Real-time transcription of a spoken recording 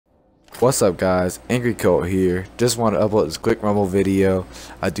What's up guys, Angry Colt here. Just want to upload this quick rumble video.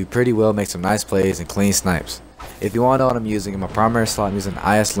 I do pretty well, make some nice plays and clean snipes. If you want to know what I'm using, in my primary slot I'm using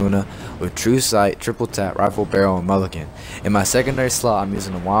IS Luna with True Sight, Triple Tap, Rifle Barrel, and Mulligan. In my secondary slot I'm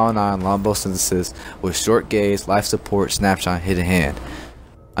using a Y09 Longbow Synthesis with Short Gaze, Life Support, Snapshot, Hidden Hand.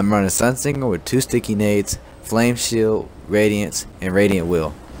 I'm running Sunsinger with 2 Sticky Nades, Flame Shield, Radiance, and Radiant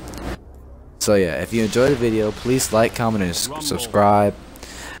Will. So yeah, if you enjoyed the video, please like, comment, and subscribe.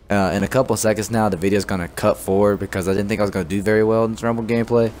 In a couple seconds now, the video is going to cut forward because I didn't think I was going to do very well in this Rumble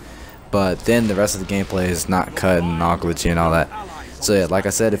gameplay. But then the rest of the gameplay is not cut and all glitchy and all that. So yeah, like I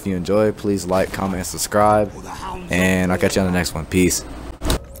said, if you enjoy, please like, comment, and subscribe. And I'll catch you on the next one. Peace.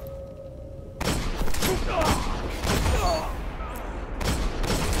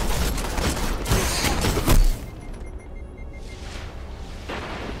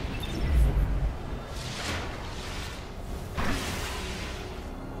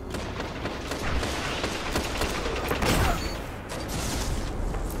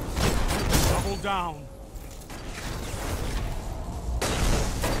 Down.